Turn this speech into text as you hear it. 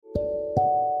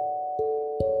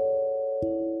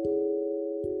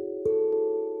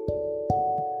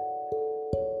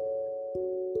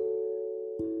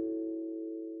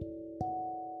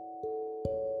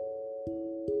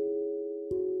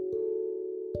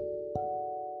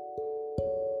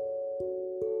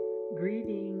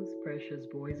Greetings, precious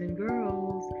boys and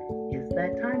girls. It's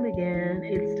that time again.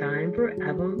 It's time for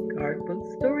Avant-Garde Book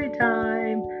Story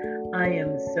Time. I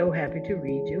am so happy to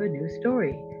read you a new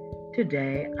story.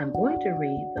 Today, I'm going to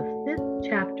read the fifth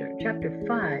chapter, chapter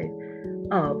 5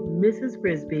 of Mrs.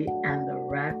 Frisby and the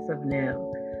Rats of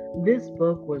NIMH. This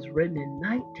book was written in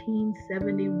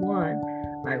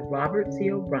 1971 by Robert C.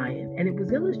 O'Brien, and it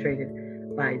was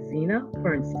illustrated by Zena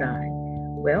Bernstein.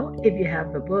 Well, if you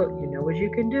have the book, you know what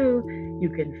you can do. You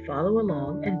can follow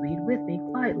along and read with me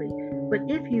quietly. But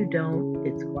if you don't,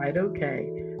 it's quite okay.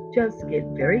 Just get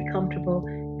very comfortable,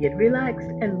 get relaxed,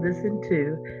 and listen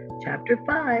to Chapter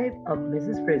 5 of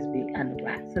Mrs. Frisby and the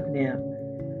Rats of NIMH.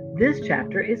 This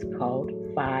chapter is called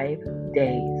 5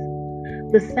 Days.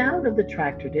 The sound of the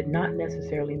tractor did not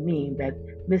necessarily mean that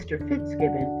Mr.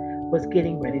 Fitzgibbon was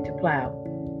getting ready to plow.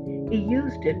 He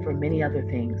used it for many other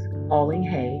things, hauling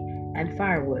hay and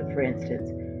firewood, for instance,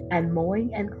 and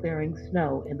mowing and clearing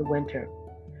snow in the winter.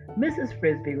 Mrs.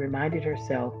 Frisby reminded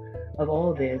herself of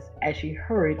all this as she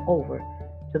hurried over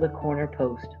to the corner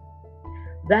post.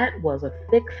 That was a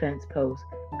thick fence post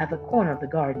at the corner of the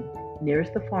garden,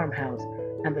 nearest the farmhouse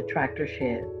and the tractor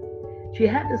shed. She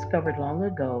had discovered long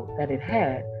ago that it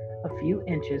had, a few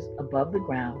inches above the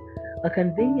ground, a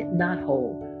convenient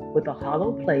knothole with a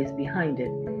hollow place behind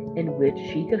it in which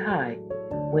she could hide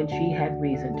when she had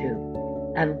reason to,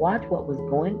 and watch what was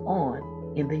going on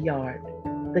in the yard.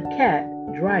 The cat,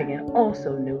 Dragon,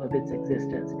 also knew of its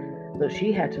existence, though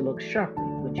she had to look sharply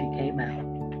when she came out.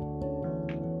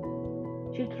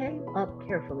 She came up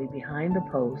carefully behind the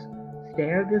post,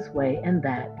 stared this way and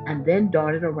that, and then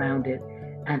darted around it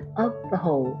and up the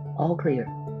hole, all clear.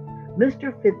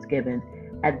 Mr. Fitzgibbon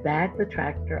had backed the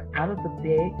tractor out of the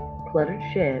big, cluttered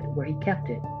shed where he kept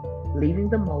it, leaving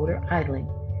the motor idling.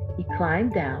 He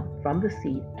climbed down from the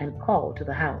seat and called to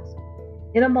the house.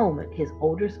 In a moment, his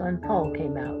older son Paul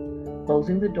came out,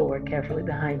 closing the door carefully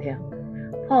behind him.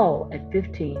 Paul, at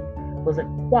 15, was a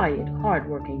quiet,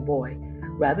 hard-working boy,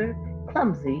 rather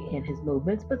clumsy in his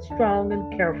movements, but strong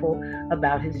and careful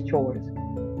about his chores.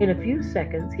 In a few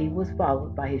seconds, he was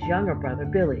followed by his younger brother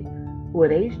Billy, who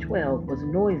at age 12 was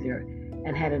noisier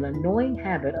and had an annoying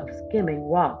habit of skimming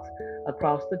rocks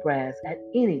across the grass at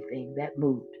anything that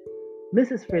moved.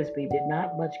 Mrs. Frisby did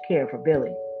not much care for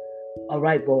Billy. "All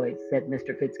right, boys," said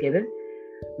Mr. Fitzgibbon.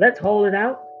 "Let's haul it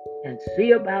out and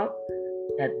see about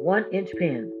that 1-inch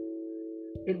pin.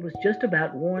 It was just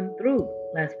about worn through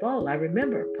last fall, I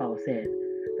remember," Paul said.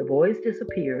 The boys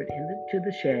disappeared into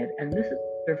the shed, and Mr.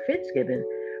 Fitzgibbon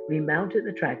remounted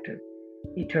the tractor.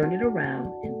 He turned it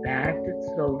around and backed it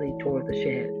slowly toward the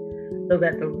shed, so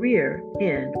that the rear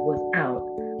end was out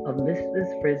of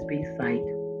Mrs. Frisby's sight.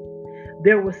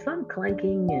 There was some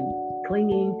clanking and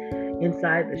clinging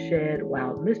inside the shed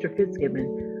while Mr. Fitzgibbon,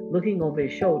 looking over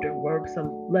his shoulder, worked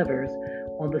some levers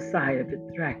on the side of the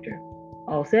tractor.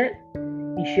 All set?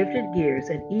 He shifted gears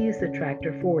and eased the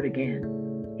tractor forward again.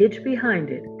 Hitched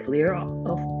behind it, clear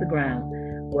off the ground,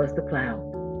 was the plow.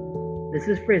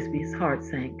 Mrs. Frisby's heart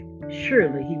sank.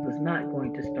 Surely he was not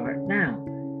going to start now.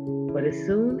 But as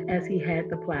soon as he had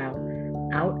the plow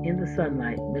out in the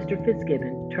sunlight, Mr.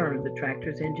 Fitzgibbon turned the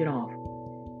tractor's engine off.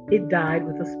 It died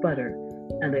with a sputter,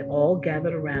 and they all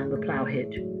gathered around the plow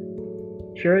hitch.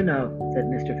 "Sure enough," said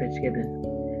Mr.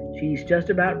 Fitzgibbon, "she's just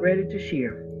about ready to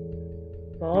shear.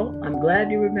 Paul, I'm glad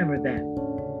you remembered that.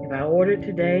 If I order it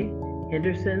today,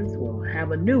 Henderson's will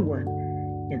have a new one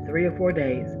in 3 or 4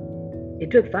 days.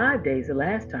 It took 5 days the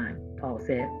last time," Paul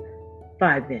said.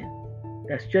 "5 then.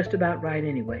 That's just about right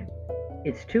anyway.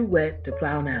 It's too wet to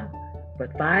plow now,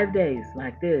 but 5 days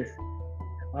like this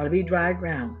ought to be dry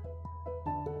ground.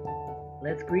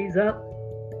 Let's grease up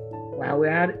while we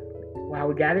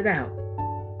got it out.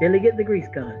 Billy, get the grease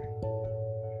gun."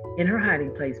 In her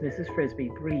hiding place, Mrs. Frisby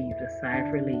breathed a sigh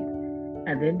of relief,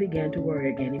 and then began to worry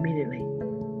again immediately.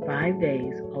 5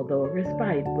 days, although a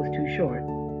respite, was too short.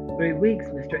 3 weeks,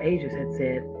 Mr. Aegis had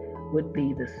said, would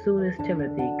be the soonest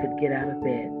Timothy could get out of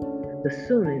bed, the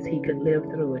soonest he could live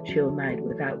through a chill night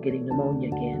without getting pneumonia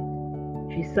again.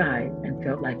 She sighed and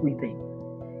felt like weeping.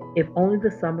 If only the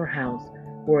summer house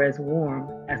were as warm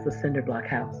as the cinder block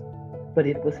house, but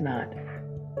it was not.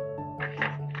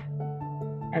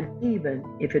 And even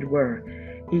if it were,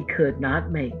 he could not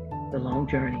make the long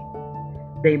journey.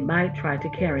 They might try to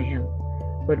carry him,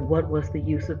 but what was the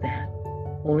use of that,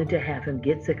 only to have him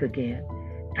get sick again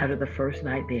after the first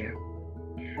night there?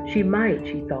 She might,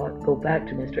 she thought, go back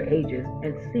to Mr. Aegis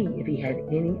and see if he had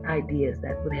any ideas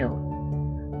that would help.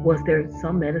 Was there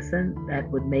some medicine that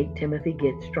would make Timothy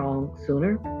get strong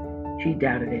sooner? She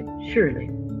doubted it, surely.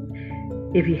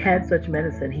 If he had such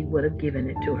medicine, he would have given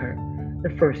it to her the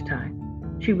first time.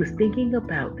 She was thinking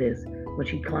about this when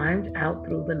she climbed out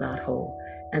through the knothole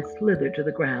and slithered to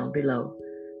the ground below,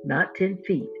 not 10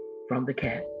 feet from the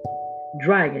cat.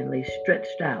 Dragon lay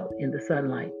stretched out in the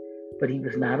sunlight, but he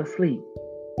was not asleep.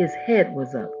 His head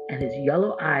was up and his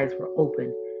yellow eyes were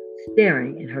open,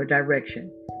 staring in her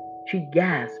direction. She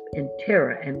gasped in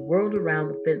terror and whirled around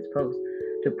the fence post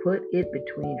to put it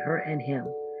between her and him.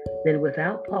 Then,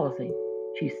 without pausing,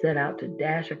 she set out to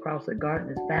dash across the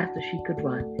garden as fast as she could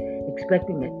run,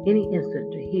 expecting at any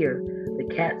instant to hear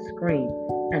the cat scream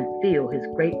and feel his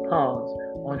great paws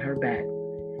on her back.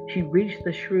 She reached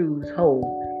the shrew's hole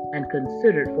and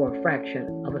considered for a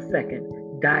fraction of a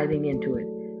second diving into it,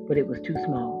 but it was too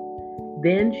small.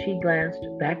 Then she glanced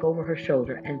back over her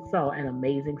shoulder and saw an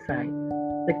amazing sight.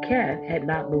 The cat had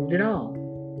not moved at all.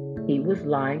 He was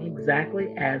lying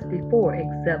exactly as before,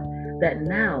 except that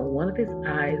now one of his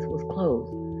eyes was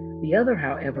closed. The other,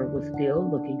 however, was still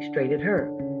looking straight at her.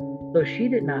 So she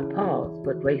did not pause,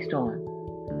 but raced on.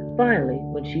 Finally,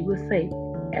 when she was safe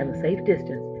at a safe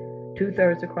distance,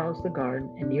 2/3 across the garden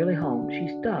and nearly home,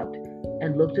 she stopped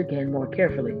and looked again more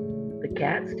carefully. The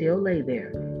cat still lay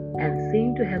there and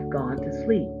seemed to have gone to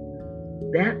sleep.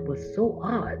 That was so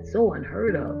odd, so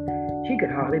unheard of. She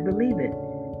could hardly believe it.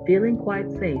 Feeling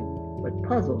quite safe, but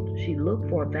puzzled, she looked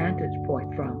for a vantage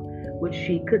point from which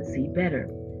she could see better.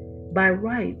 By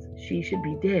rights, she should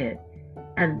be dead,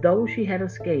 and though she had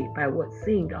escaped by what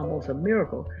seemed almost a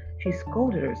miracle, she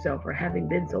scolded herself for having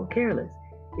been so careless.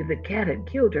 If the cat had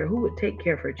killed her, who would take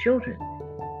care of her children?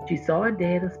 She saw a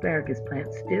dead asparagus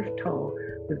plant, stiff, tall,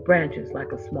 with branches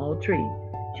like a small tree.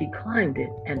 She climbed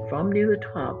it, and from near the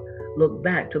top, looked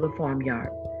back to the farmyard.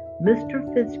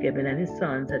 Mr. Fitzgibbon and his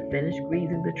sons had finished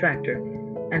greasing the tractor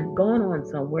and gone on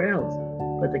somewhere else,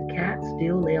 but the cat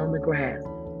still lay on the grass,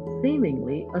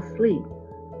 seemingly asleep.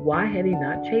 Why had he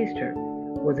not chased her?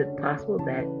 Was it possible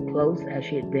that, close as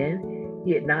she had been,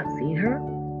 he had not seen her?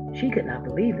 She could not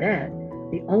believe that.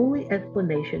 The only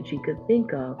explanation she could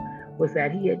think of was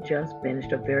that he had just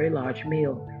finished a very large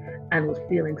meal and was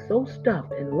feeling so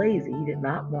stuffed and lazy he did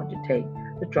not want to take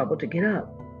the trouble to get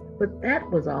up. But that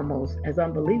was almost as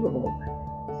unbelievable.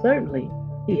 Certainly,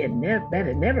 that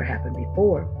had never happened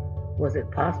before. Was it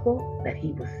possible that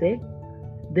he was sick?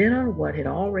 Then, on what had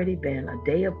already been a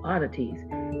day of oddities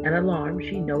and alarm,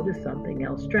 she noticed something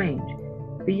else strange.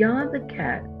 Beyond the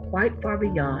cat, quite far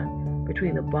beyond,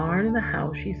 between the barn and the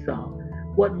house, she saw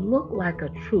what looked like a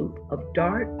troop of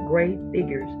dark gray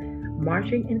figures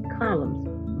marching in columns,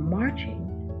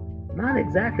 not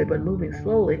exactly, but moving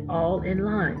slowly, all in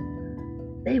line.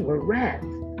 They were rats.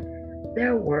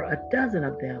 There were a dozen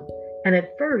of them, and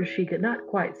at first she could not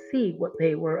quite see what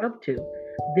they were up to.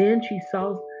 Then she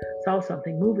saw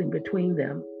something moving between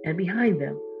them and behind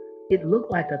them. It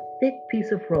looked like a thick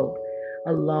piece of rope,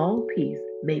 a long piece,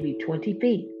 maybe 20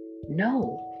 feet.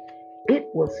 No, it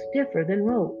was stiffer than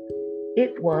rope.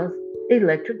 It was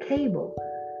electric cable,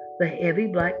 the heavy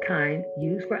black kind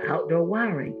used for outdoor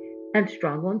wiring and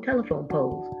strung on telephone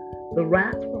poles. The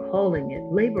rats were hauling it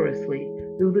laboriously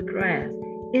through the grass,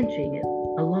 inching it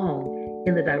along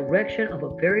in the direction of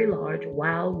a very large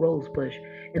wild rose bush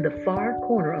in the far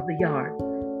corner of the yard.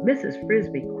 Mrs.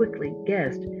 Frisby quickly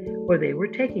guessed where they were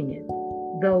taking it,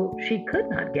 though she could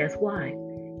not guess why.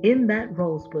 In that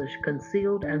rose bush,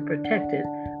 concealed and protected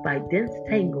by dense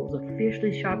tangles of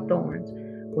fiercely sharp thorns,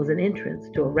 was an entrance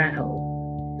to a rat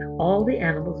hole. All the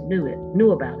animals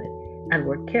knew about it, and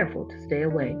were careful to stay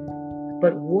away.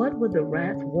 But what would the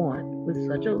rats want with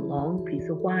such a long piece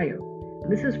of wire?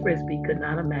 Mrs. Frisby could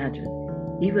not imagine.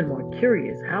 Even more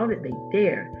curious, how did they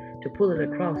dare to pull it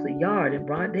across the yard in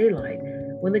broad daylight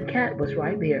when the cat was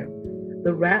right there?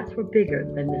 The rats were bigger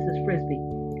than Mrs. Frisby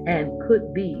and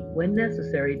could be, when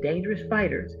necessary, dangerous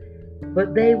fighters,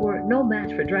 but they were no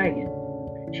match for Dragon.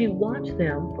 She watched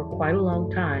them for quite a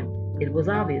long time. It was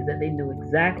obvious that they knew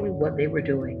exactly what they were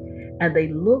doing, and they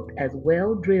looked as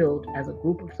well drilled as a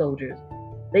group of soldiers.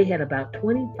 They had about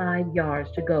 25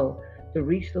 yards to go to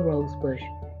reach the rose bush,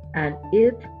 and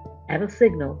if, at a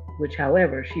signal, which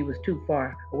however she was too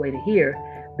far away to hear,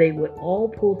 they would all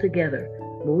pull together,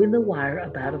 moving the wire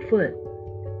about a foot.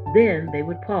 Then they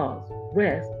would pause,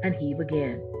 rest, and heave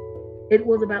again. It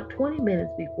was about 20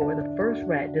 minutes before the first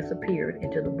rat disappeared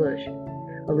into the bush.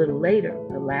 A little later,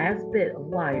 the last bit of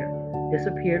wire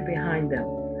disappeared behind them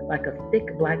like a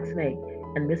thick black snake,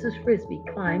 and Mrs. Frisby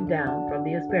climbed down from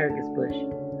the asparagus bush.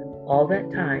 All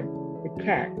that time, the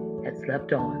cat had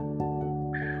slept on.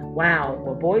 Wow.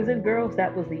 Well, boys and girls,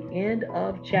 that was the end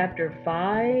of chapter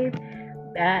 5.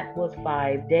 That was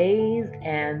 5 days,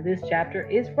 and this chapter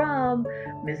is from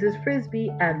Mrs. Frisby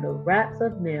and the Rats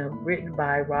of NIMH, written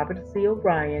by Robert C.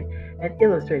 O'Brien and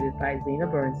illustrated by Zena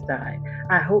Bernstein.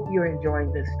 I hope you're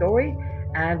enjoying this story,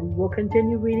 and we will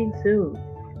continue reading soon.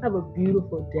 Have a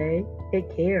beautiful day.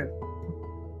 Take care.